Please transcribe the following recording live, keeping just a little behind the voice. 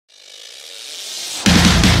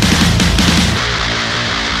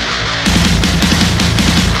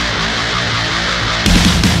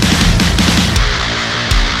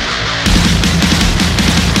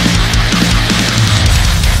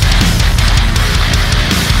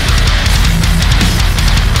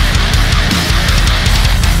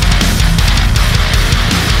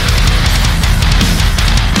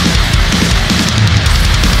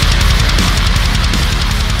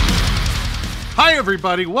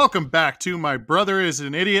everybody. Welcome back to My Brother is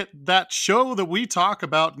an Idiot, that show that we talk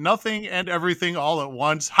about nothing and everything all at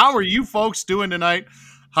once. How are you folks doing tonight?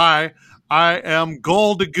 Hi, I am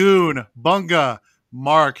Goldagoon Bunga,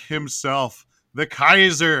 Mark himself, the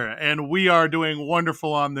Kaiser, and we are doing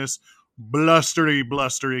wonderful on this blustery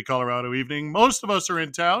Colorado evening. Most of us are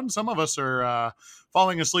in town. Some of us are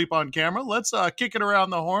falling asleep on camera. Let's kick it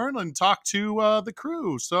around the horn and talk to the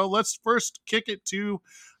crew. So let's first kick it to...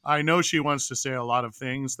 I know she wants to say a lot of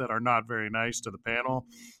things that are not very nice to the panel.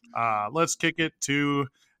 Let's kick it to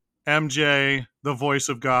MJ, the voice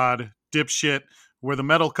of God, dipshit. Where the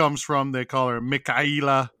metal comes from, they call her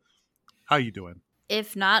Michaela. How you doing?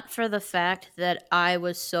 If not for the fact that I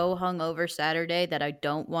was so hungover Saturday that I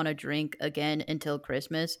don't want to drink again until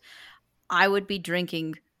Christmas, I would be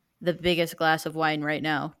drinking the biggest glass of wine right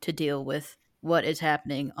now to deal with what is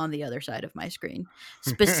happening on the other side of my screen,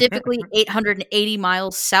 specifically 880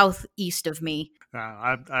 miles southeast of me.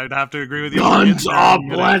 I'd have to agree with you. Guns up,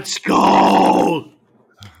 let's go!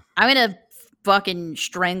 I'm going to fucking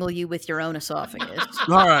strangle you with your own esophagus.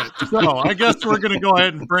 All right, so I guess we're going to go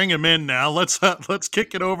ahead and bring him in now. Let's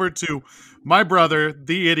kick it over to my brother,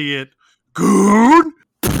 the idiot, Goon.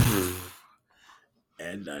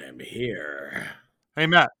 And I am here. Hey,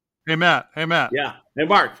 Matt. Yeah. Hey,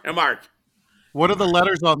 Mark. What are the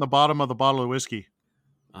letters on the bottom of the bottle of whiskey?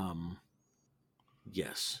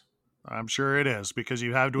 Yes. I'm sure it is, because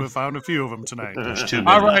you have to have found a few of them tonight. There's too many.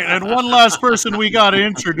 All right, and one last person we got to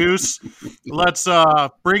introduce. Let's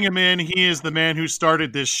bring him in. He is the man who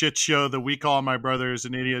started this shit show that we call My Brother is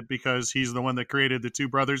an Idiot, because he's the one that created the two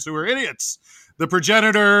brothers who are idiots. The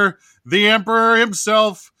progenitor, the emperor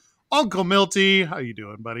himself, Uncle Milty. How you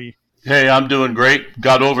doing, buddy? Hey, I'm doing great.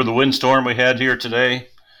 Got over the windstorm we had here today.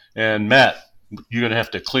 And Matt, you're going to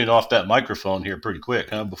have to clean off that microphone here pretty quick,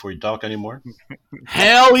 huh, before you talk anymore?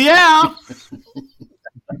 Hell yeah!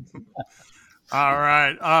 All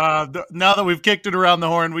right. Now that we've kicked it around the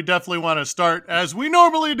horn, we definitely want to start, as we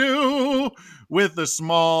normally do, with a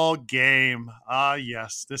small game.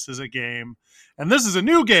 Yes, this is a game. And this is a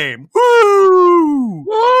new game. Woo!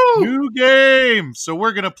 Woo! New game. So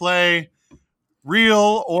we're going to play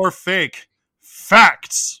Real or Fake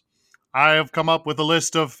Facts. I have come up with a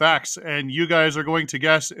list of facts, and you guys are going to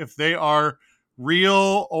guess if they are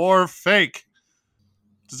real or fake.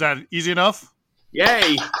 Is that easy enough?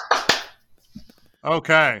 Yay!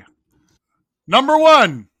 Okay. Number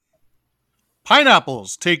 1.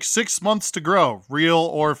 Pineapples take 6 months to grow. Real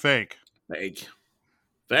or fake? Fake.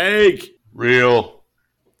 Real.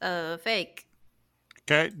 Fake.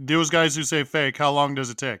 Okay. Those guys who say fake, how long does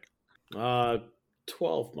it take?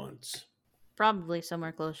 12 months. Probably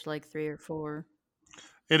somewhere close to like 3 or 4.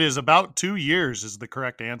 It is about 2 years is the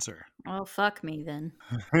correct answer. Well, fuck me then.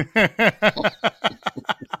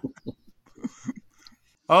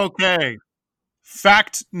 Okay.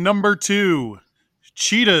 Fact number 2.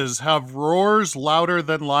 Cheetahs have roars louder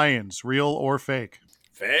than lions. Real or fake?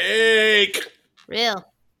 Fake. Real.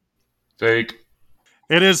 Fake.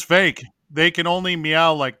 It is fake. They can only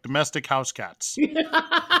meow like domestic house cats.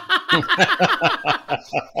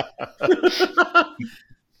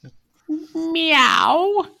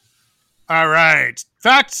 Meow. All right.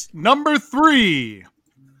 Fact number 3.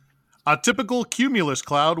 A typical cumulus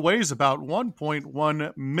cloud weighs about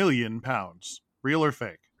 1.1 million pounds. Real or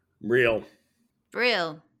fake? Real.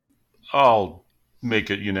 I'll make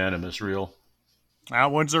it unanimous. Real.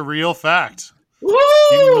 That one's a real fact. Woo!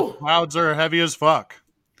 Cumulus clouds are heavy as fuck.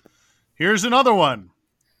 Here's another one.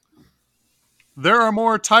 There are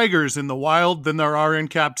more tigers in the wild than there are in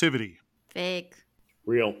captivity. Fake.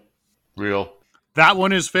 Real. That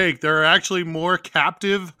one is fake. There are actually more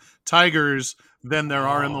captive tigers than there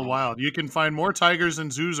are in the wild. You can find more tigers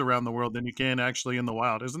in zoos around the world than you can actually in the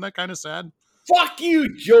wild. Isn't that kind of sad? Fuck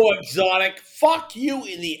you, Joe Exotic. Fuck you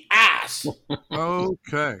in the ass.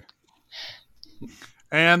 Okay.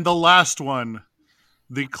 And the last one.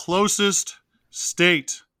 The closest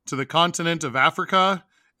state to the continent of Africa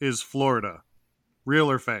is Florida.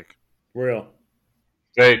 Real or fake? Real.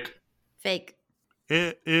 Fake. Fake.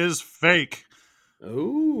 It is fake.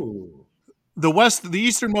 Ooh. The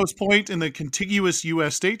easternmost point in the contiguous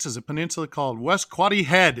U.S. states is a peninsula called West Quoddy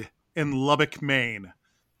Head in Lubbock, Maine.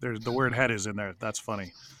 The word head is in there. That's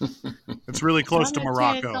funny. It's really close to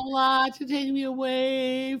Morocco. Take a lot to take me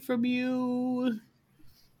away from you.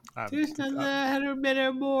 There's nothing that a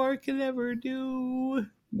better more can ever do.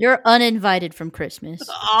 You're uninvited from Christmas.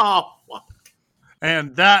 Oh, fuck.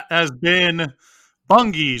 And that has been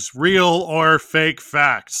Bungy's Real or Fake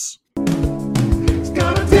Facts. It's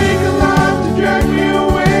gonna take a lot to drag me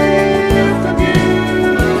away from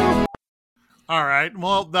you. All right.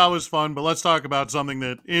 Well, that was fun, but let's talk about something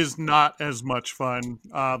that is not as much fun.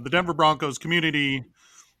 The Denver Broncos community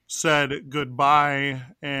said goodbye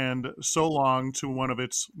and so long to one of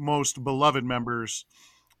its most beloved members.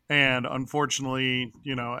 And unfortunately,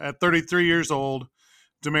 at 33 years old,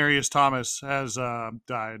 Demarius Thomas has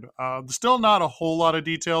died. Still not a whole lot of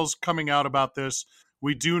details coming out about this.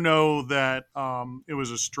 We do know that it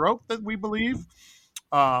was a stroke that we believe.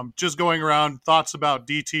 Just going around, thoughts about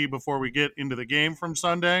DT before we get into the game from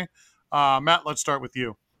Sunday. Matt, let's start with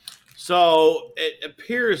you. So it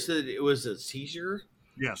appears that it was a seizure.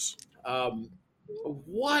 Yes.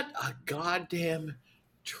 What a goddamn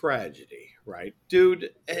tragedy, right? Dude,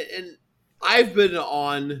 and I've been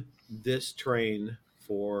on this train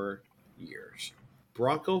for years.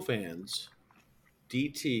 Bronco fans,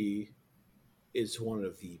 DT is one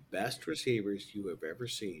of the best receivers you have ever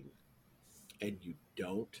seen, and you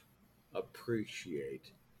don't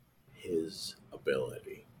appreciate his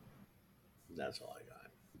ability. That's all I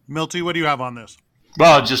got. Milty, what do you have on this?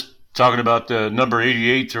 Well, just talking about the number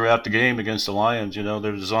 88 throughout the game against the Lions. There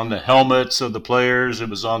was on the helmets of the players. It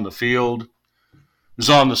was on the field. It was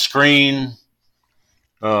on the screen.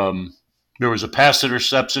 There was a pass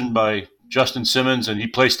interception by Justin Simmons, and he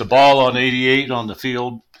placed the ball on 88 on the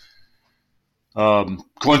field.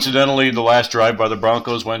 Coincidentally, the last drive by the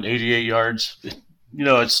Broncos went 88 yards.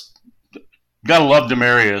 It's got to love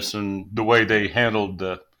Demarius and the way they handled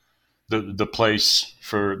the place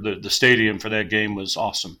for the stadium for that game was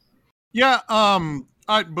awesome. Yeah,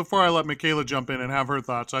 before I let Michaela jump in and have her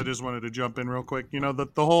thoughts, I just wanted to jump in real quick. The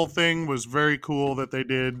whole thing was very cool that they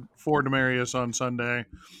did for Demarius on Sunday.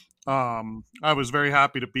 I was very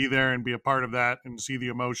happy to be there and be a part of that and see the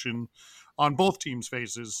emotion on both teams'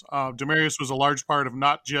 faces. Demarius was a large part of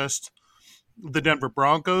not just the Denver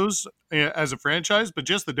Broncos as a franchise, but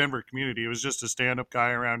just the Denver community. It was just a stand-up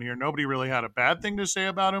guy around here. Nobody really had a bad thing to say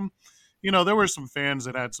about him. There were some fans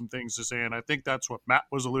that had some things to say, and I think that's what Matt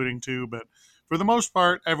was alluding to. But for the most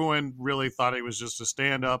part, everyone really thought he was just a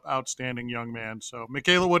stand-up, outstanding young man. So,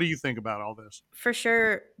 Michaela, what do you think about all this? For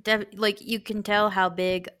sure, you can tell how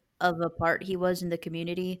big of a part he was in the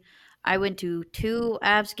community. I went to 2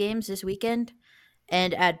 Avs games this weekend,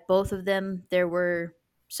 and at both of them, there were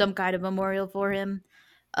some kind of memorial for him.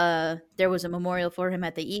 There was a memorial for him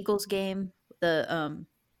at the Eagles game, the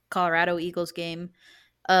Colorado Eagles game.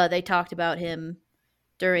 They talked about him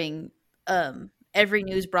during every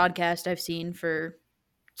news broadcast I've seen for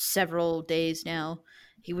several days now.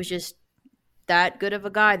 He was just that good of a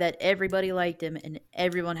guy that everybody liked him and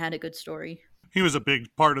everyone had a good story. He was a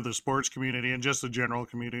big part of the sports community and just the general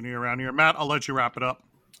community around here. Matt, I'll let you wrap it up.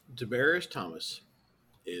 Demarius Thomas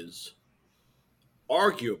is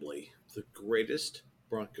arguably the greatest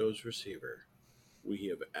Broncos receiver we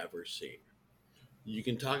have ever seen. You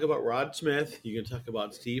can talk about Rod Smith. You can talk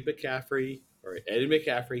about Steve McCaffrey or Eddie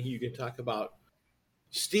McCaffrey. You can talk about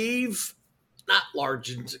Steve, not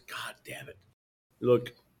Largent. God damn it.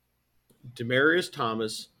 Look, Demarius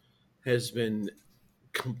Thomas has been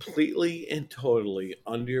completely and totally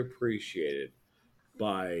underappreciated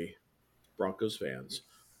by Broncos fans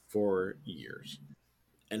for years.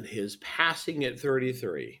 And his passing at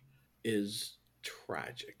 33 is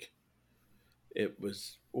tragic. It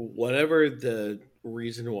was whatever the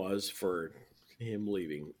reason was for him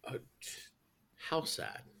leaving. How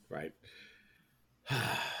sad, right?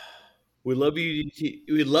 We love you, DT.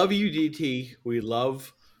 We love you, DT. We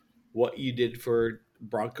love what you did for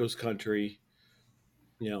Broncos country.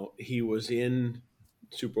 He was in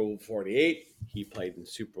Super Bowl 48. He played in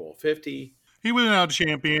Super Bowl 50. He was an out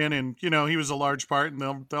champion, and he was a large part,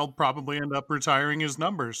 and they'll probably end up retiring his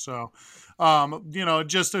numbers. So,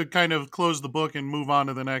 just to kind of close the book and move on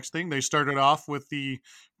to the next thing, they started off with the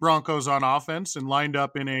Broncos on offense and lined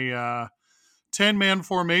up in a 10-man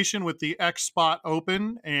formation with the X spot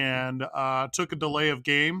open, and took a delay of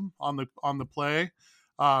game on the play.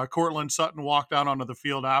 Cortland Sutton walked out onto the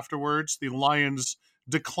field afterwards. The Lions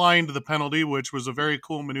declined the penalty, which was a very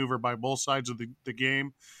cool maneuver by both sides of the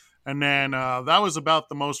game. And then that was about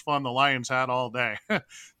the most fun the Lions had all day.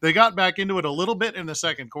 They got back into it a little bit in the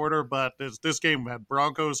second quarter, but this game had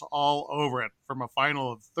Broncos all over it from a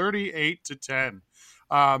final of 38-10.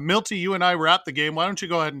 Milty, you and I were at the game. Why don't you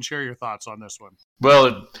go ahead and share your thoughts on this one?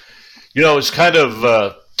 Well, it's kind of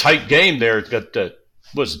a tight game there. It got,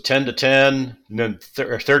 was it 10-10, and then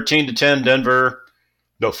 13-10 Denver.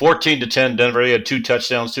 No, 14-10 Denver. They had 2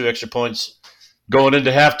 touchdowns, 2 extra points. Going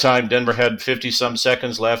into halftime, Denver had 50-some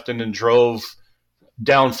seconds left and then drove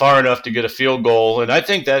down far enough to get a field goal. And I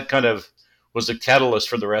think that kind of was the catalyst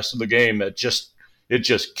for the rest of the game. It just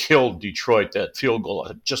killed Detroit, that field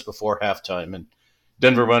goal just before halftime. And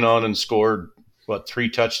Denver went on and scored 3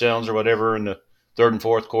 touchdowns or whatever in the third and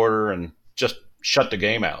fourth quarter and just shut the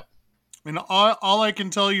game out. And all I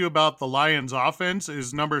can tell you about the Lions offense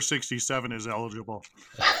is number 67 is eligible.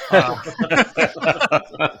 The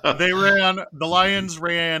Lions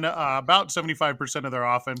ran about 75% of their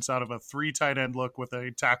offense out of a 3 tight end look with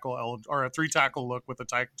a tackle or a 3 tackle look with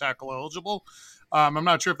a tackle eligible. I'm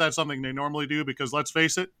not sure if that's something they normally do because let's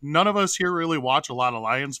face it, none of us here really watch a lot of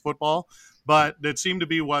Lions football, but it seemed to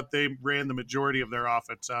be what they ran the majority of their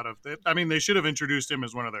offense out of. I mean, they should have introduced him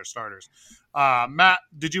as one of their starters. Matt,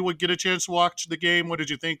 did you get a chance to watch the game? What did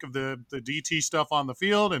you think of the DT stuff on the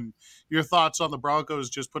field and your thoughts on the Broncos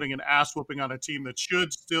just putting an ass whooping on a team that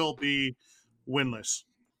should still be winless?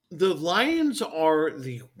 The Lions are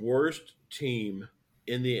the worst team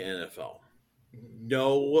in the NFL.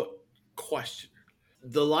 No question.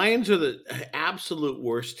 The Lions are the absolute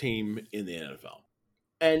worst team in the NFL.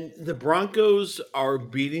 And the Broncos are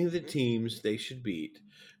beating the teams they should beat,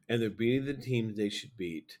 and they're beating the teams they should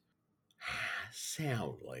beat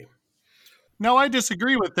soundly. No, I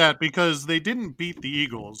disagree with that because they didn't beat the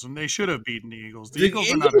Eagles, and they should have beaten the Eagles. The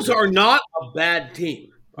Eagles are not a bad team.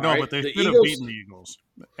 No, but they should have beaten the Eagles,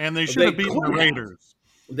 and they should have beaten the Raiders.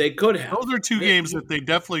 They could have. Those are 2 games that they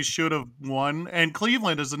definitely should have won, and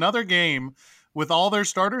Cleveland is another game with all their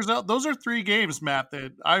starters out. Those are 3 games, Matt,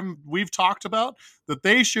 that we've talked about that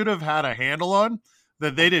they should have had a handle on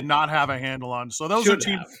that they did not have a handle on. So those are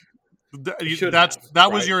teams. That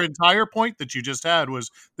was your entire point that you just had was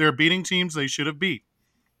they're beating teams they should have beat.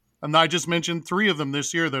 And I just mentioned 3 of them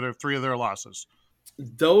this year that are 3 of their losses.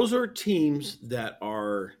 Those are teams that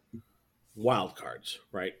are wild cards,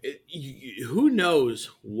 right? Who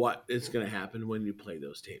knows what is going to happen when you play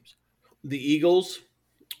those teams? The Eagles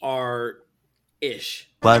are ish.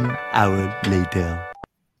 1 hour later.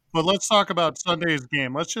 But let's talk about Sunday's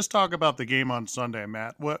game. Let's just talk about the game on Sunday,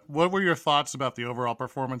 Matt. What were your thoughts about the overall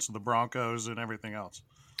performance of the Broncos and everything else?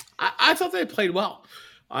 I thought they played well.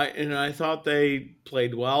 I thought they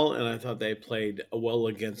played well, and I thought they played well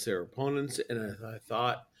against their opponents, and I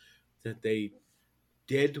thought that they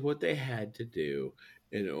did what they had to do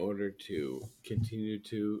in order to continue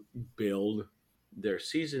to build their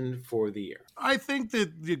season for the year. I think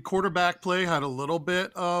that the quarterback play had a little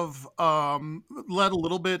bit of led a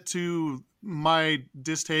little bit to my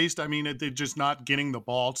distaste. I mean, they're just not getting the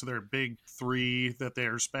ball to their big 3 that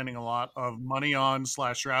they're spending a lot of money on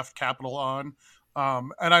 / draft capital on.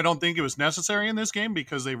 And I don't think it was necessary in this game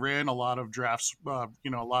because they ran a lot of drafts, a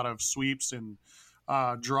lot of sweeps and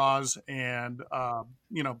draws and,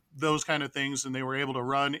 those kind of things. And they were able to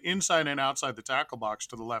run inside and outside the tackle box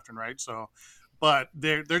to the left and right. So, but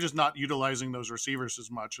they're just not utilizing those receivers as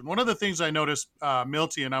much. And one of the things I noticed,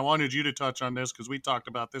 Milty, and I wanted you to touch on this because we talked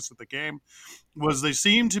about this at the game, was they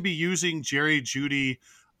seem to be using Jerry Jeudy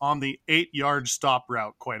on the 8-yard stop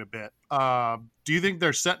route quite a bit. Do you think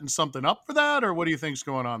they're setting something up for that, or what do you think's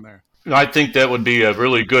going on there? I think that would be a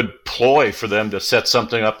really good ploy for them to set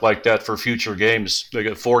something up like that for future games. They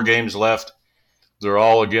got 4 games left. They're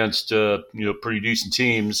all against pretty decent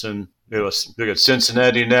teams, and they got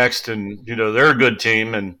Cincinnati next, and they're a good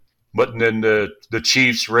team, but then the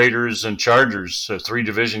Chiefs, Raiders, and Chargers, 3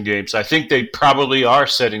 division games. I think they probably are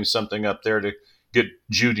setting something up there to get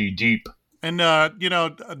Jeudy deep. And, not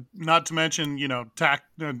to mention,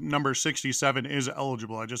 number 67 is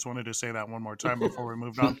eligible. I just wanted to say that one more time before we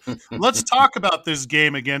moved on. Let's talk about this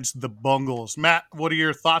game against the Bungles. Matt, what are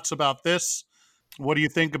your thoughts about this? What do you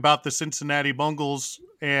think about the Cincinnati Bungles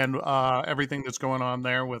and everything that's going on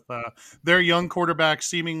there with their young quarterback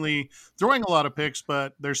seemingly throwing a lot of picks,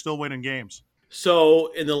 but they're still winning games?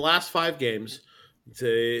 So in the last 5 games,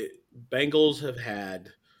 the Bengals have had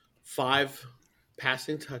 5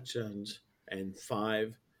 passing touchdowns and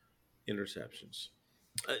 5 interceptions.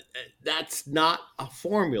 That's not a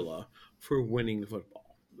formula for winning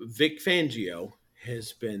football. Vic Fangio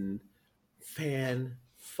has been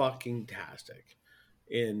fan-fucking-tastic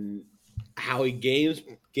in how he game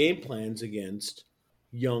plans against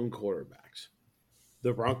young quarterbacks.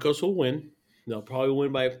 The Broncos will win. They'll probably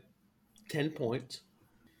win by 10 points.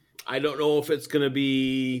 I don't know if it's going to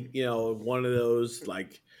be, one of those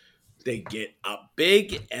like they get up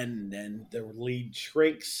big and then the lead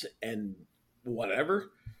shrinks and whatever.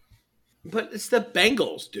 But it's the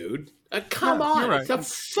Bengals, dude. Come on. Right. It's the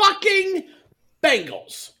fucking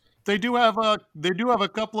Bengals. They do have a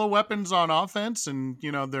couple of weapons on offense, and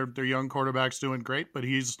their young quarterback's doing great. But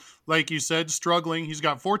he's, like you said, struggling. He's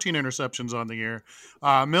got 14 interceptions on the year.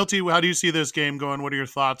 Milty, how do you see this game going? What are your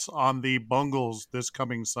thoughts on the Bungles this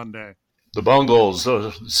coming Sunday? The Bungles,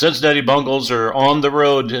 the Cincinnati Bungles are on the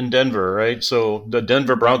road in Denver, right? So the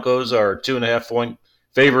Denver Broncos are 2.5-point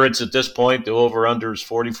favorites at this point. The over-under is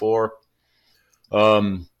 44.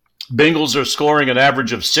 Bengals are scoring an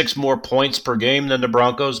average of 6 more points per game than the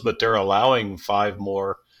Broncos, but they're allowing 5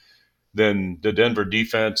 more than the Denver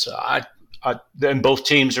defense. Then both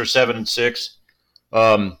teams are 7-6.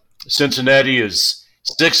 Cincinnati is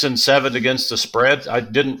 6-7 against the spread. I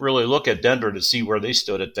didn't really look at Denver to see where they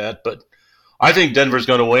stood at that, but I think Denver's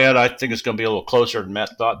going to win. I think it's going to be a little closer than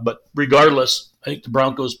Matt thought. But regardless, I think the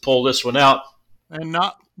Broncos pull this one out. And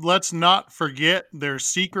let's not forget their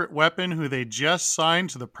secret weapon who they just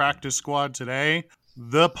signed to the practice squad today.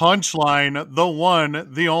 The punchline, the one,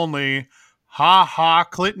 the only,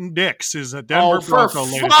 Clinton Dix is a Denver Bronco,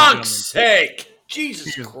 ladies and gentlemen. For fuck's sake!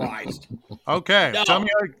 Jesus Christ. Okay, No.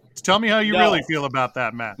 tell me how you No. really feel about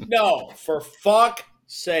that, Matt. No, for fuck's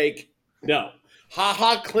sake, no.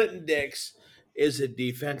 Clinton Dix is a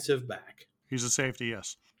defensive back. He's a safety,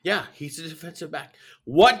 yes. Yeah, he's a defensive back.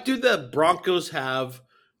 What do the Broncos have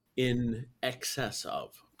in excess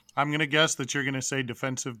of? I'm going to guess that you're going to say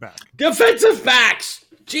defensive back. Defensive backs!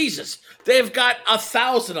 Jesus, they've got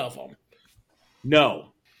 1,000 of them.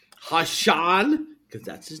 No. Hashan, because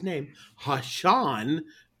that's his name, Hashan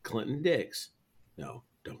Clinton Dix. No,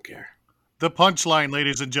 don't care. The punchline,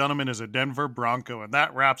 ladies and gentlemen, is a Denver Bronco, and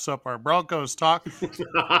that wraps up our Broncos talk.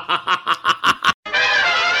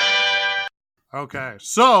 Okay,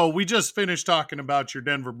 so we just finished talking about your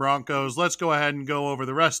Denver Broncos. Let's go ahead and go over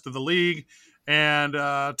the rest of the league and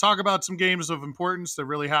talk about some games of importance that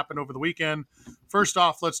really happened over the weekend. First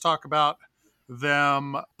off, let's talk about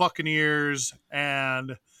them Buccaneers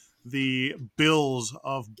and the Bills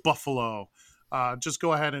of Buffalo. Just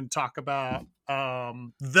go ahead and talk about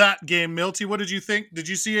that game. Milty, what did you think? Did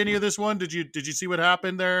you see any of this one? Did you see what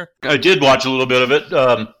happened there? I did watch a little bit of it.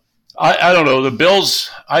 I don't know. The Bills,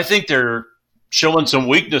 I think they're showing some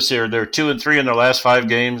weakness here. They're 2-3 in their last 5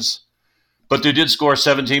 games, but they did score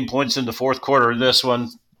 17 points in the fourth quarter in this one,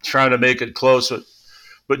 trying to make it close.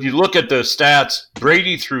 But you look at the stats,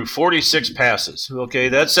 Brady threw 46 passes. Okay,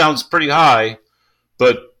 that sounds pretty high,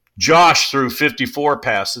 but Josh threw 54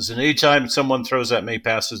 passes, and anytime someone throws that many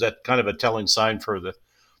passes, that's kind of a telling sign for the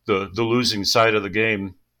losing side of the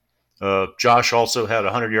game. Josh also had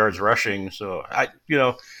 100 yards rushing, so I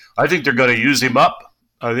think they're going to use him up.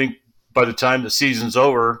 I think by the time the season's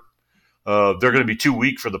over, they're going to be too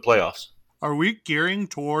weak for the playoffs. Are we gearing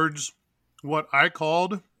towards what I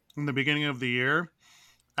called in the beginning of the year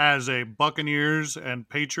as a Buccaneers and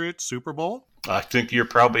Patriots Super Bowl? I think you're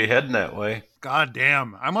probably heading that way. God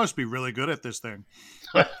damn, I must be really good at this thing.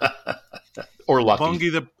 Or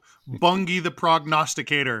lucky. Bungie the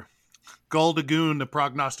prognosticator. Goldagoon the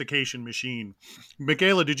prognostication machine.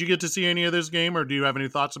 Michaela, did you get to see any of this game, or do you have any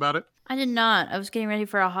thoughts about it? I did not. I was getting ready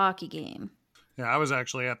for a hockey game. Yeah, I was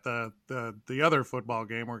actually at the other football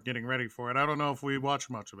game. We're getting ready for it. I don't know if we watched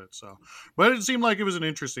much of it, but it seemed like it was an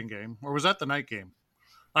interesting game. Or was that the night game?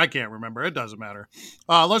 I can't remember. It doesn't matter.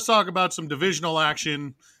 Let's talk about some divisional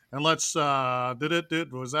action, and let's was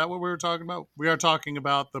that what we were talking about? We are talking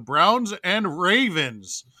about the Browns and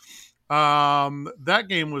Ravens. That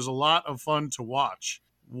game was a lot of fun to watch,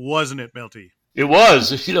 wasn't it, Milty? It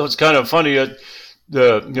was. It's kind of funny.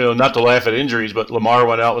 Not to laugh at injuries, but Lamar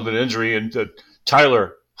went out with an injury, and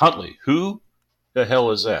Tyler Huntley, who the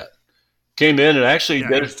hell is that? Came in and actually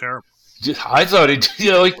did. It was terrible. I thought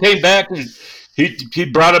he came back and he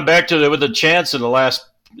brought him back with a chance in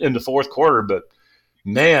the fourth quarter. But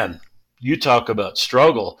man, you talk about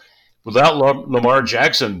struggle. Without Lamar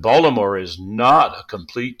Jackson, Baltimore is not a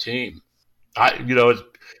complete team.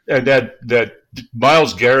 And that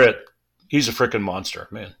Myles Garrett, he's a freaking monster,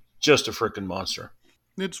 man. Just a freaking monster.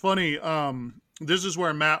 It's funny. This is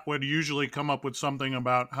where Matt would usually come up with something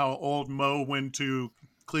about how old Mo went to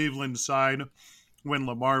Cleveland's side when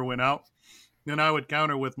Lamar went out. And I would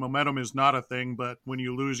counter with momentum is not a thing, but when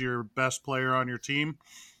you lose your best player on your team,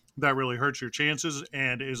 that really hurts your chances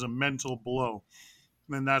and is a mental blow.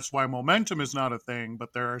 And that's why momentum is not a thing,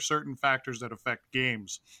 but there are certain factors that affect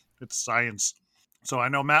games. It's science. So I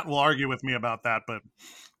know Matt will argue with me about that, but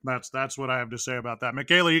that's what I have to say about that.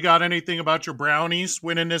 Michaela, you got anything about your Brownies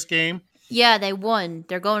winning this game? Yeah, they won.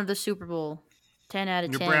 They're going to the Super Bowl. 10 out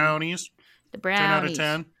of 10. Your Brownies? The Brownies. 10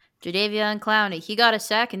 out of 10? Jadeveon Clowney. He got a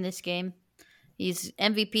sack in this game. He's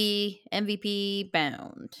MVP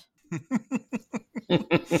bound.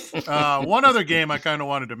 One other game I kind of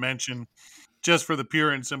wanted to mention, just for the pure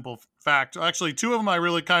and simple fact. Actually, 2 of them I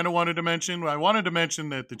really kind of wanted to mention. I wanted to mention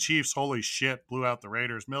that the Chiefs, holy shit, blew out the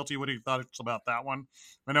Raiders. Milty, what do you thought about that one?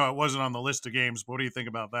 I know it wasn't on the list of games, but what do you think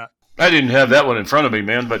about that? I didn't have that one in front of me,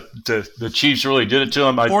 man, but the Chiefs really did it to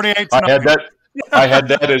them. 48 I had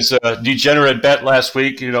that as a degenerate bet last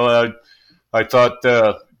week. I thought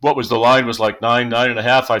what was the line was like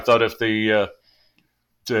 9.5. I thought if the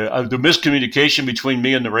miscommunication between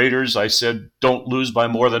me and the Raiders, I said don't lose by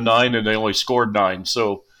more than 9, and they only scored 9.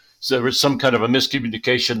 So there was some kind of a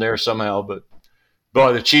miscommunication there somehow. But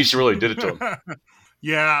boy, the Chiefs really did it to them.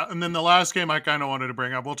 Yeah, and then the last game I kind of wanted to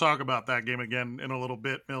bring up, we'll talk about that game again in a little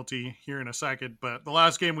bit, Milty, here in a second, but the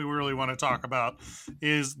last game we really want to talk about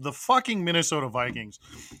is the fucking Minnesota Vikings.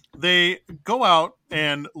 They go out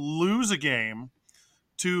and lose a game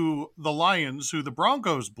to the Lions, who the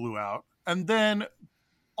Broncos blew out, and then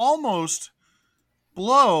almost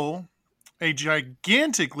blow a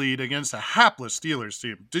gigantic lead against a hapless Steelers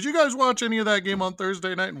team. Did you guys watch any of that game on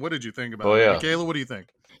Thursday night, and what did you think about it? Yeah. Michaela, what do you think?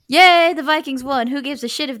 Yay, the Vikings won. Who gives a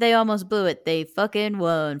shit if they almost blew it? They fucking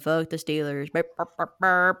won. Fuck the Steelers.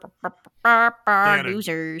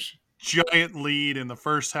 Losers. Giant lead in the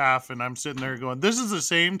first half, and I'm sitting there going, this is the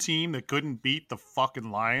same team that couldn't beat the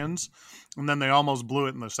fucking Lions, and then they almost blew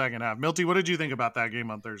it in the second half. Milty, what did you think about that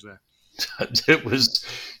game on Thursday? It was,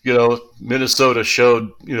 Minnesota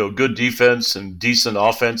showed, good defense and decent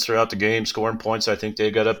offense throughout the game, scoring points. I think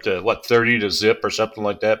they got up to, 30-0 or something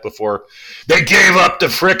like that before they gave up the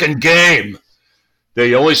frickin' game.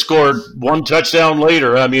 They only scored one touchdown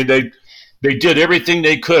later. I mean, they did everything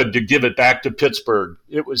they could to give it back to Pittsburgh.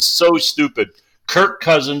 It was so stupid. Kirk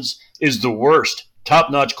Cousins is the worst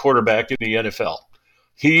top-notch quarterback in the NFL.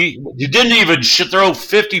 He didn't even throw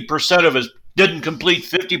 50% of his didn't complete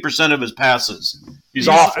 50% of his passes. He's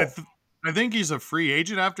awful. I think he's a free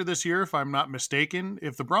agent after this year, if I'm not mistaken.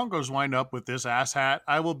 If the Broncos wind up with this asshat,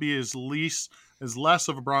 I will be as less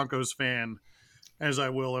of a Broncos fan as I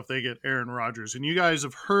will if they get Aaron Rodgers. And you guys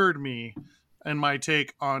have heard me and my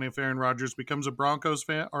take on if Aaron Rodgers becomes a Broncos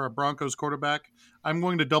fan or a Broncos quarterback. I'm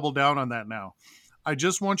going to double down on that now. I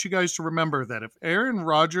just want you guys to remember that if Aaron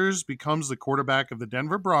Rodgers becomes the quarterback of the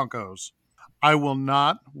Denver Broncos, I will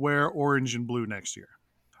not wear orange and blue next year.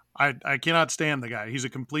 I cannot stand the guy. He's a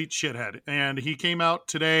complete shithead. And he came out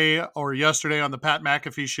today or yesterday on the Pat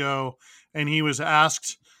McAfee show, and he was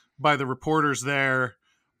asked by the reporters there,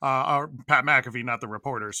 Pat McAfee, not the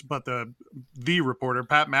reporters, but the reporter,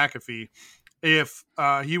 Pat McAfee, if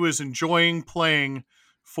he was enjoying playing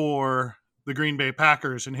for the Green Bay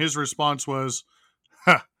Packers. And his response was,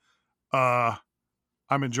 I'm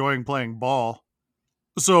enjoying playing ball.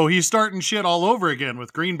 So he's starting shit all over again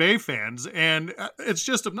with Green Bay fans, and it's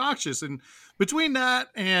just obnoxious. And between that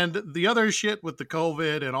and the other shit with the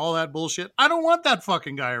COVID and all that bullshit, I don't want that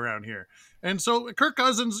fucking guy around here. And so Kirk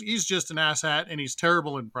Cousins, he's just an asshat, and he's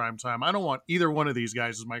terrible in prime time. I don't want either one of these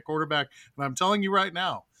guys as my quarterback. And I'm telling you right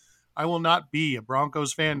now, I will not be a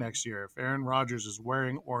Broncos fan next year if Aaron Rodgers is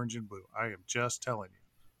wearing orange and blue. I am just telling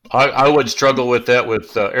you. I would struggle with that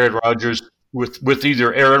with Aaron Rodgers. With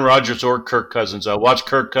either Aaron Rodgers or Kirk Cousins. I watched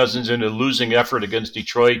Kirk Cousins in a losing effort against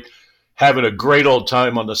Detroit, having a great old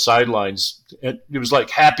time on the sidelines. It was like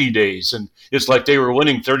happy days, and it's like they were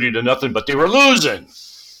winning 30-0, but they were losing.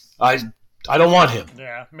 I don't want him.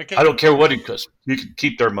 Yeah, I don't care what he does. You can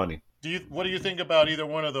keep their money. What do you think about either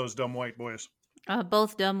one of those dumb white boys?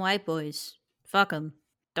 Both dumb white boys. Fuck them.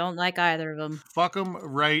 Don't like either of them. Fuck them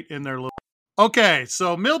right in their little... Okay,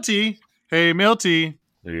 so Milty. Hey, Milty.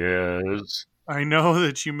 Yes. I know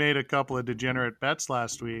that you made a couple of degenerate bets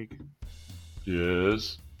last week.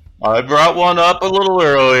 Yes. I brought one up a little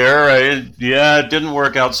earlier. It didn't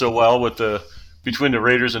work out so well between the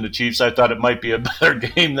Raiders and the Chiefs. I thought it might be a better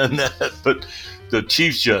game than that, but the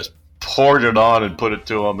Chiefs just poured it on and put it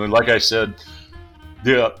to them. And like I said,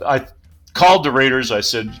 I called the Raiders. I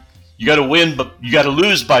said, you got to win, but you got to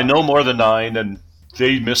lose by no more than 9, and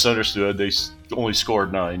they misunderstood. They only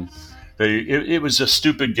scored 9. It was a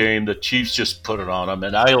stupid game. The Chiefs just put it on them,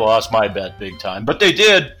 and I lost my bet big time. But they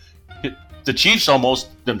did. The Chiefs almost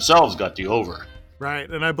themselves got the over. Right,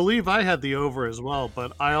 and I believe I had the over as well,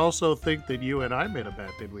 but I also think that you and I made a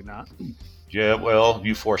bet, did we not? Yeah, well,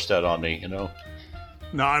 you forced that on me, No,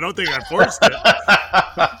 I don't think I forced it.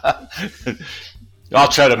 I'll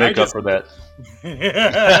try to make up for that.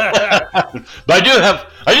 But I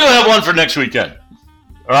do have one for next weekend.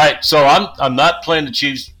 All right, so I'm not playing the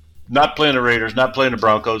Chiefs, not playing the Raiders, not playing the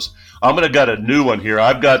Broncos. I'm going to got a new one here.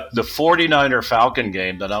 I've got the 49er Falcon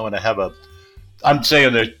game that I'm going to have I'm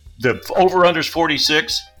saying that the over-under's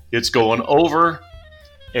 46. It's going over,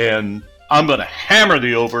 and I'm going to hammer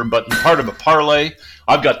the over, but in part of a parlay,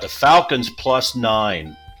 I've got the Falcons plus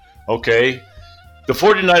 9. Okay? The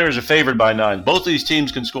 49ers are favored by 9. Both of these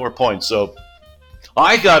teams can score points, so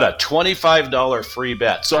I got a $25 free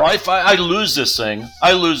bet. So if I lose this thing,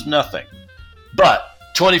 I lose nothing. But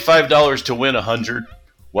 $25 to win 100,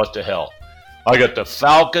 what the hell? I got the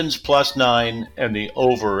Falcons +9 and the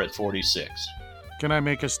over at 46. Can I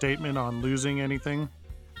make a statement on losing anything?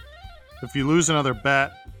 If you lose another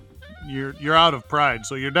bet, you're out of pride,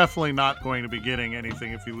 so you're definitely not going to be getting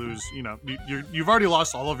anything if you lose. You've already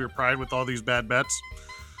lost all of your pride with all these bad bets.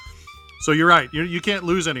 So you're right. You can't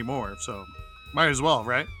lose anymore. So might as well,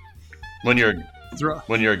 right? When you're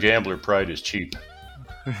a gambler, pride is cheap.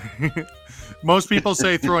 Most people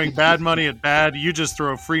say throwing bad money at bad. You just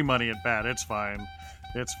throw free money at bad. It's fine.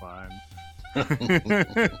 It's fine.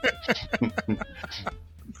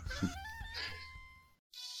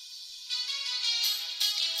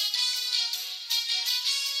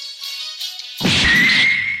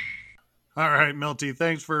 All right, Milty,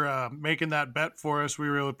 thanks for making that bet for us. We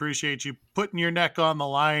really appreciate you putting your neck on the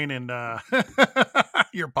line and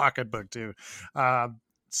your pocketbook, too.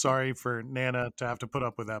 Sorry for Nana to have to put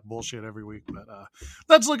up with that bullshit every week, but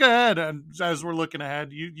let's look ahead. And as we're looking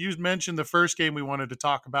ahead, you mentioned the first game we wanted to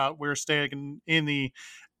talk about. We're staying in the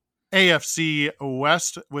AFC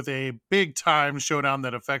West with a big-time showdown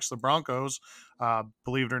that affects the Broncos,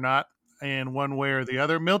 believe it or not, in one way or the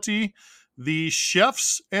other. Milty, the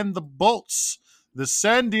Chefs and the Bolts, the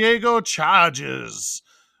San Diego Chargers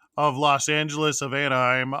of Los Angeles of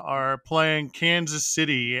Anaheim are playing Kansas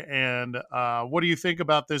City. And what do you think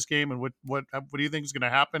about this game? And what do you think is going to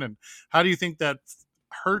happen? And how do you think that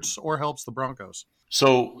hurts or helps the Broncos?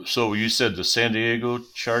 So you said the San Diego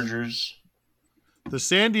Chargers? The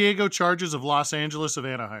San Diego Chargers of Los Angeles of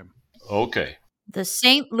Anaheim. Okay. The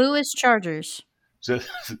St. Louis Chargers.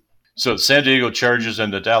 So San Diego Chargers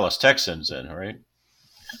and the Dallas Texans then, right?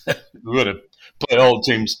 We're going to play all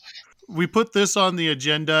teams. We put this on the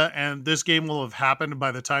agenda, and this game will have happened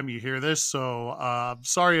by the time you hear this, so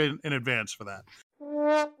sorry in advance for that.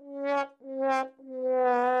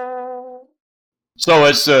 So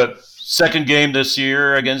it's the second game this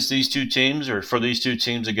year against these two teams, or for these two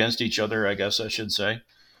teams against each other, I guess I should say.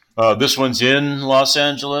 This one's in Los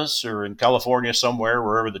Angeles or in California somewhere,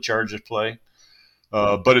 wherever the Chargers play.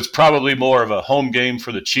 But it's probably more of a home game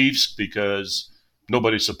for the Chiefs because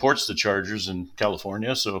nobody supports the Chargers in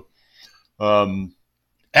California. So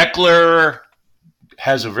Eckler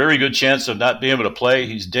has a very good chance of not being able to play.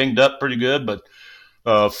 He's dinged up pretty good, but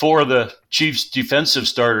four of the Chiefs' defensive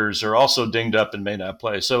starters are also dinged up and may not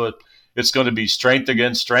play. So it's going to be strength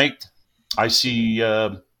against strength. I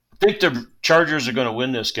think the Chargers are going to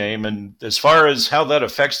win this game. And as far as how that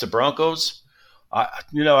affects the Broncos,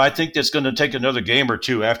 I think it's going to take another game or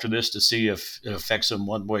two after this to see if it affects them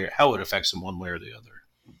one way or how it affects them one way or the other.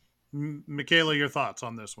 Michaela, your thoughts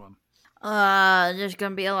on this one? There's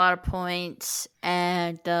gonna be a lot of points,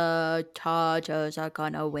 and the Chargers are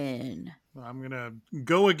gonna win. I'm gonna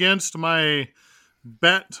go against my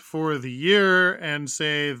bet for the year and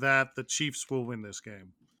say that the Chiefs will win this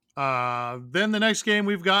game. Then the next game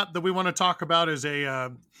we've got that we want to talk about is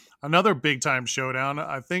another big time showdown.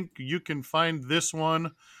 I think you can find this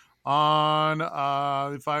one on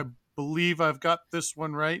if I believe I've got this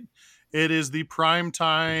one right. It is the prime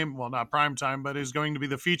time, well, not prime time, but is going to be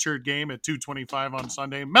the featured game at 2:25 on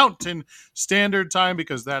Sunday, Mountain Standard Time,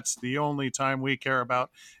 because that's the only time we care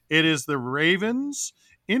about. It is the Ravens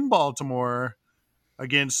in Baltimore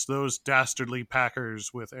against those dastardly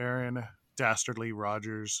Packers with Aaron Dastardly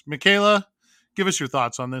Rodgers. Michaela, give us your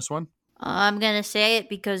thoughts on this one. I'm gonna say it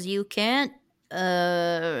because you can't.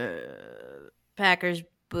 Packers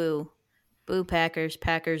boo. Boo Packers.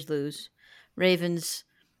 Packers lose. Ravens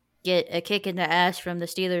get a kick in the ass from the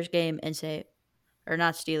Steelers game and say, or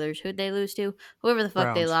not Steelers, who'd they lose to? Whoever the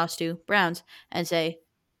fuck they lost to, Browns, and say,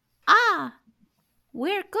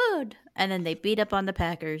 we're good. And then they beat up on the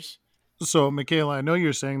Packers. So, Michaela, I know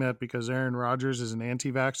you're saying that because Aaron Rodgers is an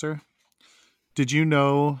anti-vaxxer. Did you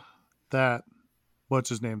know that, what's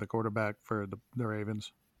his name, the quarterback for the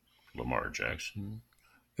Ravens? Lamar Jackson.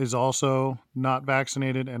 Is also not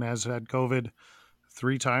vaccinated and has had COVID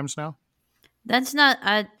 3 times now? That's not...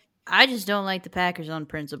 I just don't like the Packers on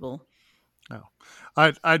principle. No,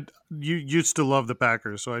 you used to love the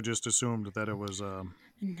Packers, so I just assumed that it was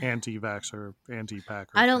anti-vaxxer,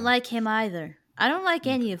 anti-Packer. I don't like him either. I don't like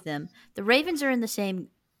any of them. The Ravens are in the same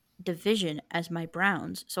division as my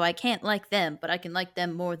Browns, so I can't like them, but I can like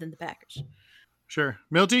them more than the Packers. Sure.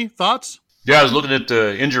 Milty, thoughts? Yeah, I was looking at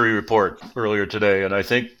the injury report earlier today, and I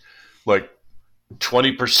think like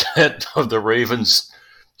 20% of the Ravens'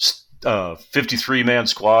 53-man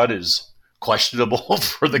squad is questionable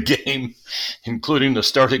for the game, including the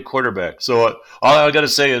starting quarterback. So all I got to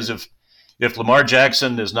say is if Lamar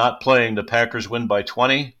Jackson is not playing, the Packers win by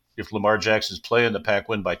 20. If Lamar Jackson's playing, the Pack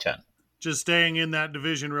win by 10. Just staying in that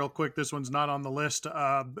division real quick, this one's not on the list.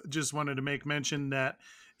 Just wanted to make mention that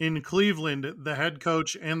in Cleveland, the head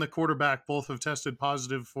coach and the quarterback both have tested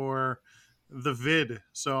positive for the vid.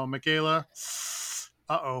 So, Michaela,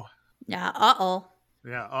 uh-oh. Yeah, uh-oh.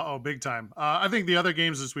 Yeah, big time. I think the other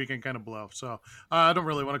games this weekend kind of blow, so I don't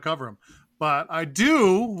really want to cover them. But I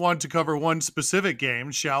do want to cover one specific game,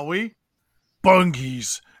 shall we?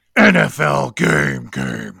 Bungy's NFL game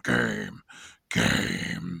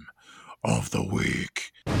of the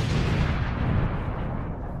week.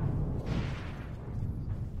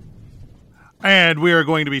 And we are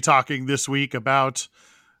going to be talking this week about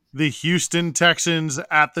the Houston Texans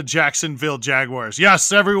at the Jacksonville Jaguars.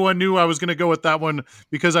 Yes, everyone knew I was going to go with that one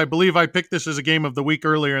because I believe I picked this as a game of the week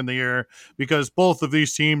earlier in the year because both of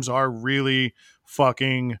these teams are really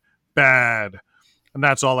fucking bad. And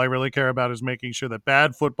that's all I really care about is making sure that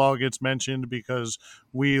bad football gets mentioned because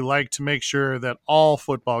we like to make sure that all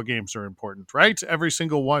football games are important, right? Every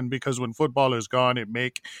single one, because when football is gone, it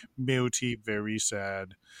make me very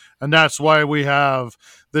sad. And that's why we have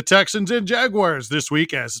the Texans and Jaguars this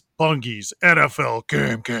week as Bungy's NFL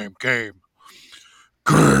game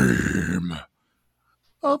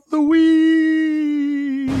of the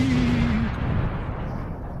week.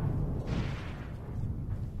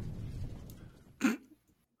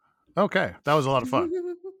 Okay, that was a lot of fun.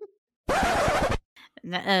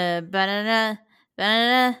 Banana,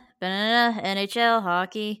 NHL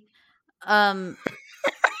hockey.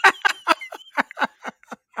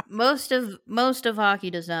 Most of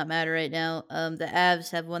hockey does not matter right now. The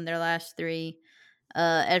Avs have won their last 3.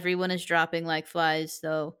 Everyone is dropping like flies,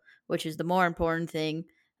 though, which is the more important thing.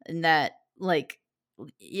 And that, like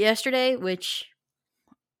yesterday, which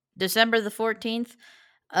December the 14th,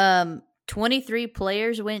 23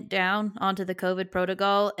 players went down onto the COVID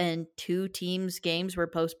protocol, and 2 teams' games were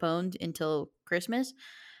postponed until Christmas.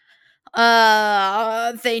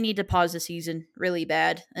 They need to pause the season really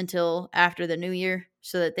bad until after the new year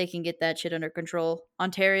so that they can get that shit under control.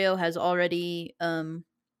 Ontario has already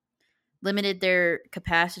limited their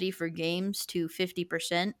capacity for games to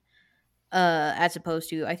 50%, as opposed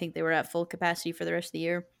to I think they were at full capacity for the rest of the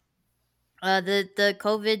year. The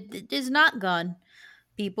COVID is not gone.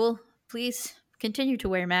 People, please continue to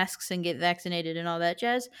wear masks and get vaccinated and all that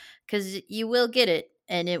jazz, because you will get it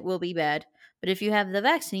and it will be bad. But if you have the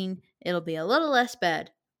vaccine, it'll be a little less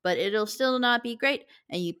bad, but it'll still not be great,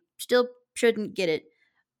 and you still shouldn't get it.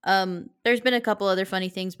 There's been a couple other funny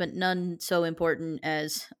things, but none so important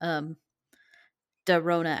as the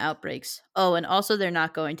Rona outbreaks. Oh, and also they're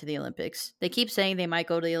not going to the Olympics. They keep saying they might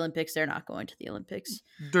go to the Olympics. They're not going to the Olympics.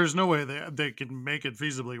 There's no way they can make it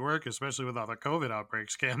feasibly work, especially with all the COVID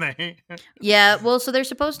outbreaks, can they? Yeah, well, so they're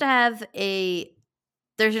supposed to have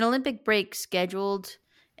there's an Olympic break scheduled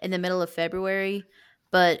in the middle of February,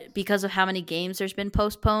 but because of how many games there's been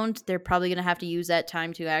postponed, they're probably going to have to use that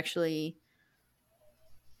time to actually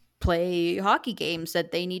play hockey games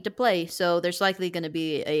that they need to play. So there's likely going to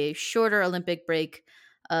be a shorter Olympic break.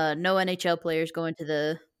 No NHL players going to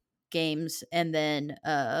the games, and then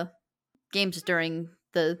games during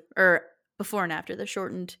before and after the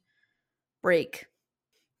shortened break.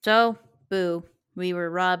 So, boo. We were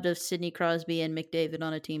robbed of Sidney Crosby and McDavid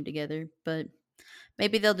on a team together, but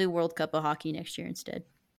maybe they'll do World Cup of Hockey next year instead.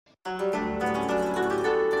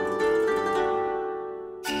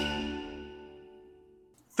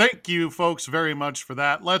 Thank you, folks, very much for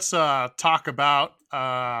that. Let's talk about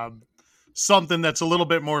something that's a little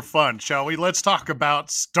bit more fun, shall we? Let's talk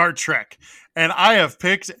about Star Trek. And I have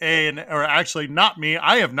picked or actually not me,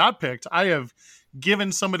 I have not picked. I have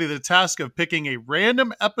given somebody the task of picking a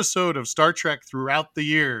random episode of Star Trek throughout the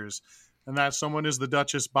years. And that someone is the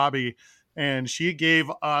Duchess Bobby. And she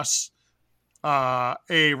gave us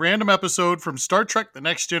a random episode from Star Trek The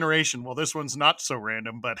Next Generation. Well, this one's not so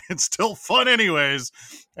random, but it's still fun anyways.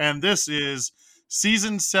 And this is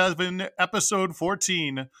Season 7, Episode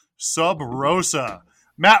 14, Sub Rosa.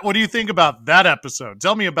 Matt, what do you think about that episode?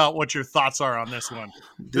 Tell me about what your thoughts are on this one.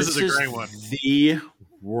 This is a great one. The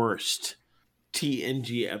worst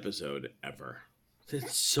TNG episode ever.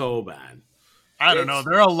 It's so bad. I don't know.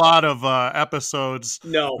 There are a lot of episodes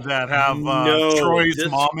that have Troy's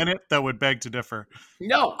mom in it that would beg to differ.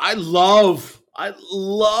 No, I love Loaxana.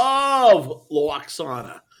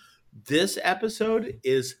 This episode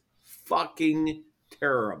is fucking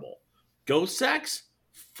terrible. Ghost sex?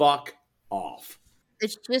 Fuck off.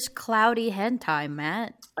 It's just cloudy hentai,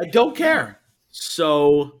 Matt. I don't care.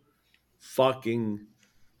 So fucking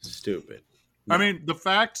stupid. I mean, the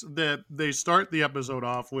fact that they start the episode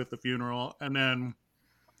off with the funeral and then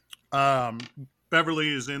Beverly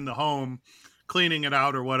is in the home cleaning it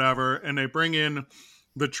out or whatever, and they bring in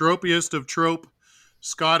the tropiest of trope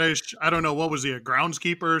Scottish, I don't know, what was he, a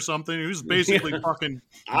groundskeeper or something? He was basically fucking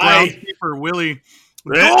Aye. groundskeeper Willie.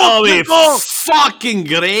 That'll be Go! fucking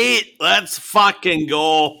great. Let's fucking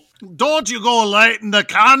go. Don't you go lighting the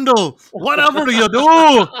candle. Whatever you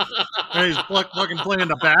do. And he's fucking playing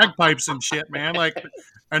the bagpipes and shit, man. Like,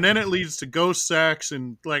 and then it leads to ghost sex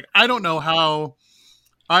and like, I don't know how.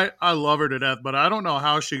 I love her to death, but I don't know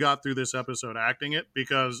how she got through this episode acting it,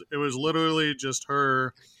 because it was literally just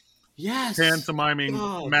her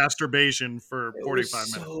pantomiming masturbation for 45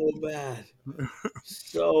 minutes. So bad.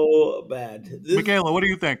 So bad. Michaela, what do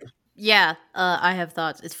you think? Yeah, I have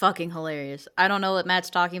thoughts. It's fucking hilarious. I don't know what Matt's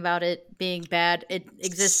talking about it being bad. It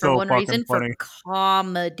exists So for one fucking reason, funny. for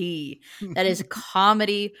comedy. That is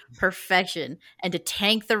comedy perfection. And to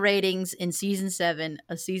tank the ratings in season 7,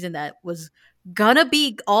 a season that was gonna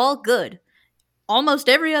be all good. Almost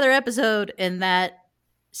every other episode in that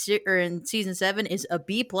or in season 7 is a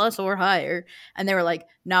B+ or higher, and they were like,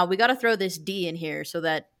 "No, we got to throw this D in here so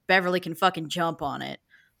that Beverly can fucking jump on it."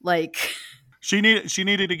 Like, she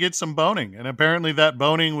needed to get some boning, and apparently that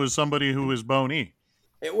boning was somebody who was bony.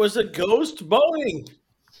 It was a ghost boning.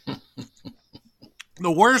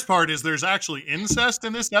 The worst part is there's actually incest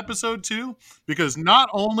in this episode too, because not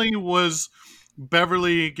only was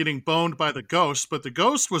Beverly getting boned by the ghost, but the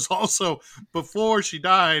ghost was also, before she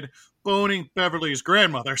died, boning Beverly's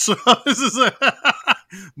grandmother. So this is a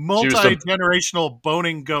multi-generational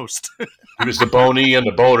boning ghost. He was the bony and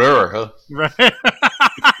the boner, huh? Right?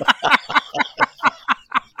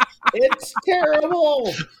 It's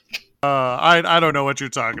terrible. I don't know what you're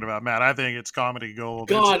talking about, Matt. I think it's comedy gold.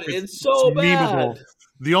 God, it's so memeable. bad.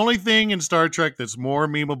 The only thing in Star Trek that's more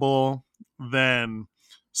memeable than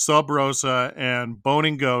Sub Rosa and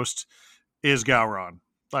Boning Ghost is Gowron.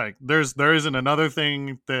 Like, there isn't another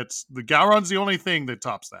thing that's... The Gowron's the only thing that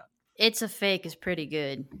tops that. It's a Fake is pretty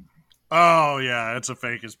good. Oh, yeah, It's a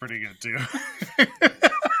Fake is pretty good, too.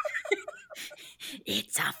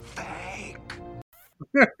 It's a fake.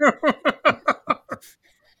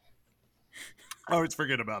 I always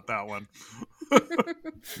forget about that one.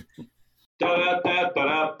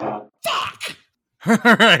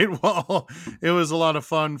 All right. Well, it was a lot of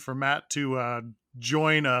fun for Matt to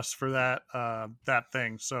join us for that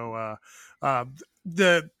thing. So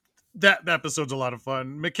that episode's a lot of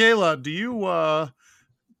fun. Michaela, do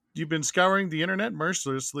you've been scouring the internet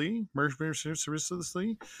mercilessly,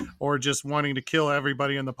 or just wanting to kill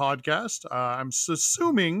everybody in the podcast? I'm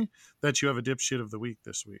assuming that you have a dipshit of the week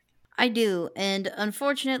this week. I do, and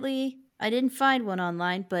unfortunately, I didn't find one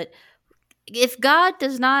online. But if God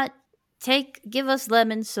does not give us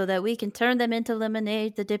lemons so that we can turn them into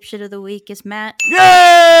lemonade, the dipshit of the week is Matt. Yay!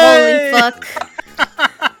 Holy fuck!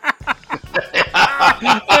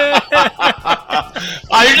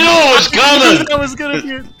 I knew it was coming. I was gonna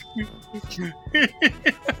get.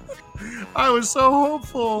 I was so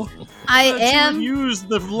hopeful. I am use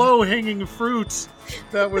the low-hanging fruits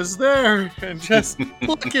that was there and just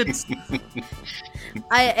look it.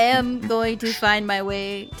 I am going to find my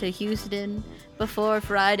way to Houston before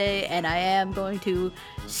Friday, and I am going to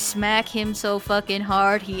smack him so fucking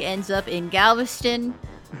hard he ends up in Galveston.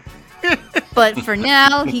 But for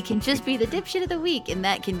now, he can just be the dipshit of the week, and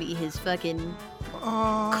that can be his fucking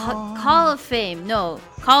Call of Fame. No,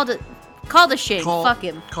 Call to Shame. Fuck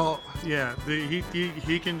him.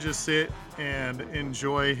 He can just sit and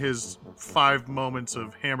enjoy his 5 moments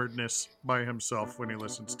of hammeredness by himself when he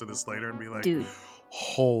listens to this later and be like, dude,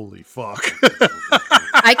 holy fuck.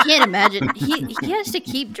 I can't imagine. He has to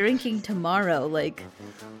keep drinking tomorrow. Like,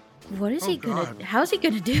 what is he gonna? How's he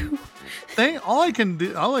gonna do? All I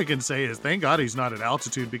can say is thank God he's not at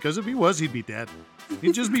altitude, because if he was, he'd be dead.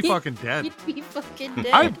 He'd just be fucking dead. He'd be fucking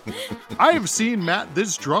dead. I have seen Matt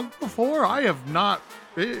this drunk before. I have not.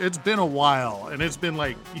 It's been a while, and it's been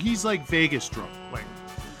like he's like Vegas drunk, like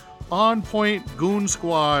on point goon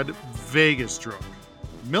squad Vegas drunk.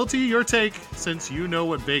 Milty, your take, since you know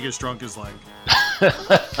what Vegas drunk is like.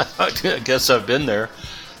 I guess I've been there.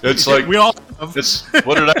 It's like we all have. It's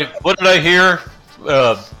what did I hear?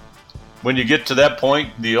 When you get to that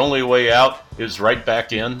point, the only way out is right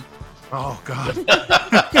back in. Oh God!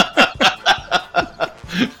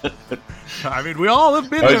 I mean, we all have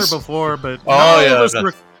been there before, but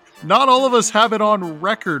not all of us have it on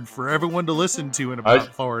record for everyone to listen to in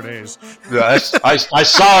about 4 days. I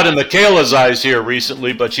saw it in Michaela's eyes here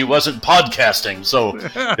recently, but she wasn't podcasting, so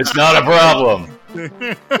it's not a problem.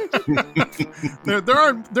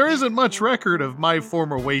 There isn't much record of my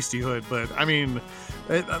former wastyhood, but I mean,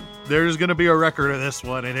 there's going to be a record of this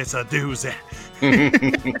one, and it's a doozy.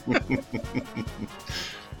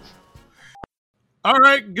 All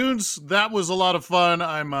right, Goons, that was a lot of fun.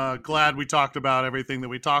 I'm glad we talked about everything that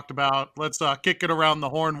we talked about. Let's kick it around the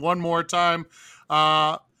horn one more time.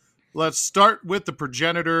 Let's start with the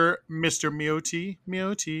progenitor, Mr. Muti.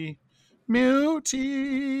 Muti.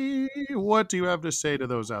 Muti. What do you have to say to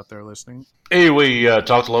those out there listening? Hey, we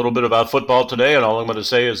talked a little bit about football today, and all I'm going to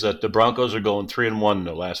say is that the Broncos are going 3-1 in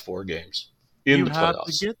the last 4 games in the have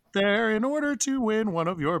playoffs. to get there in order to win one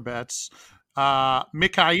of your bets.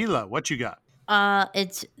 Mikaela, what you got?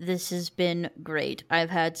 This has been great. I've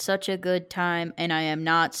had such a good time, and I am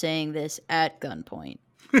not saying this at gunpoint.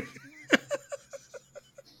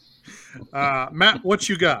 Matt, what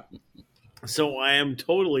you got? So I am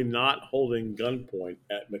totally not holding gunpoint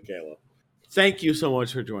at Michaela. Thank you so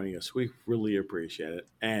much for joining us. We really appreciate it.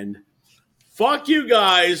 And fuck you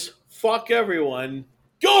guys. Fuck everyone.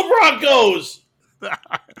 Go Broncos!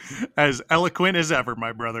 As eloquent as ever,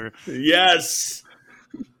 my brother. Yes.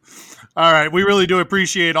 All right. We really do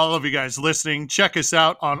appreciate all of you guys listening. Check us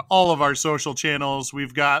out on all of our social channels.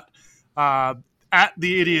 We've got at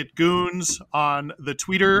The Idiot Goons on the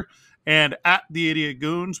Twitter and at The Idiot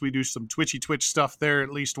Goons. We do some Twitch stuff there at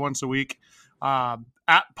least once a week.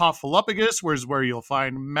 At Poffalopagus, where you'll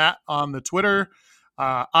find Matt on the Twitter.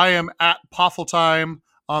 I am at Poffletime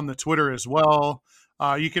on the Twitter as well.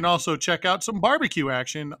 You can also check out some barbecue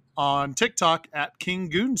action on TikTok at King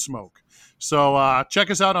Goonsmoke. So check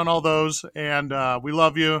us out on all those, and we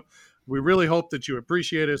love you. We really hope that you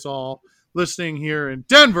appreciate us all listening here in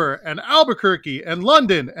Denver and Albuquerque and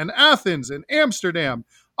London and Athens and Amsterdam,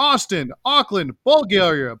 Austin, Auckland,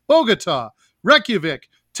 Bulgaria, Bogota, Reykjavik,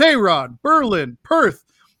 Tehran, Berlin, Perth,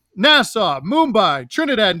 Nassau, Mumbai,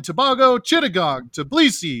 Trinidad and Tobago, Chittagong,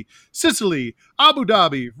 Tbilisi, Sicily, Abu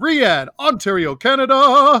Dhabi, Riyadh, Ontario,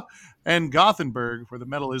 Canada, and Gothenburg, where the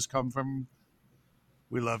metal is come from.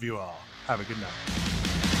 We love you all. Have a good night.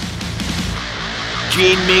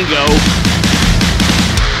 Gene Mingo.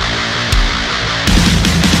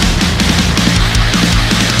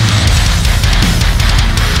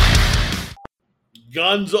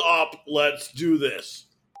 Guns up. Let's do this.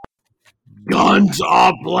 Guns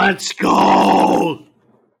up. Let's go.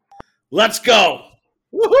 Let's go.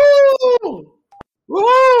 Woohoo!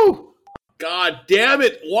 Woohoo! God damn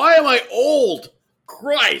it. Why am I old?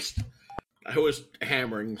 Christ. I was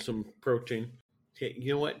hammering some protein. Okay,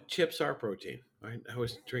 you know what? Chips are protein. Right? I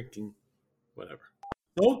was drinking whatever.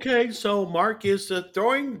 Okay, so Mark is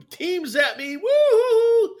throwing teams at me.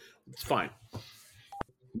 Woo! It's fine.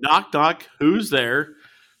 Knock, knock. Who's there?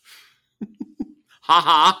 Ha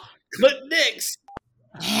ha. Clint Nix.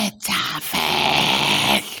 It's a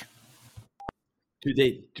fake. Do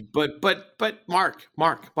they? But Mark.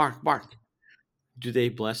 Do they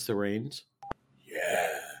bless the rains? Yeah.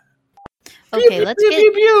 Okay, let's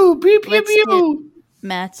get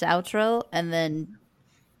Matt's outro and then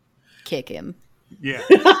kick him. Yeah.